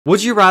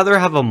Would you rather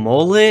have a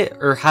mullet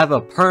or have a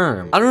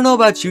perm? I don't know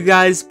about you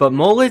guys, but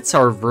mullets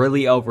are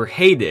really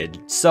overhated,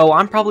 so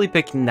I'm probably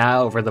picking that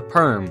over the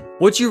perm.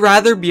 Would you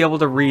rather be able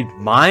to read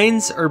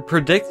minds or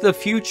predict the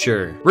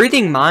future?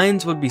 Reading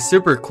minds would be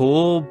super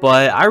cool,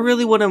 but I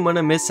really wouldn't want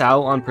to miss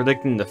out on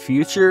predicting the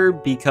future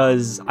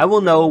because I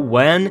will know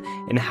when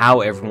and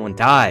how everyone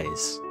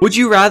dies. Would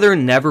you rather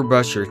never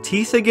brush your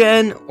teeth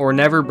again or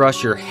never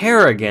brush your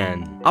hair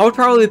again? I would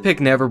probably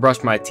pick never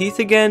brush my teeth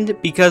again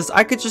because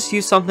I could just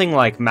use something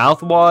like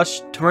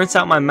mouthwash to rinse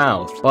out my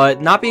mouth,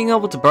 but not being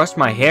able to brush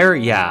my hair,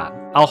 yeah,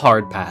 I'll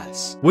hard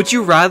pass. Would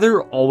you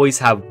rather always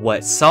have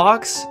wet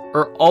socks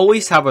or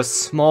always have a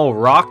small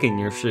rock in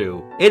your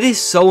shoe? It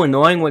is so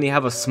annoying when you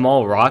have a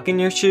small rock in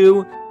your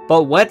shoe,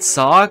 but wet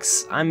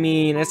socks, I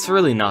mean, it's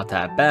really not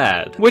that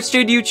bad. Which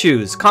do you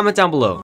choose? Comment down below.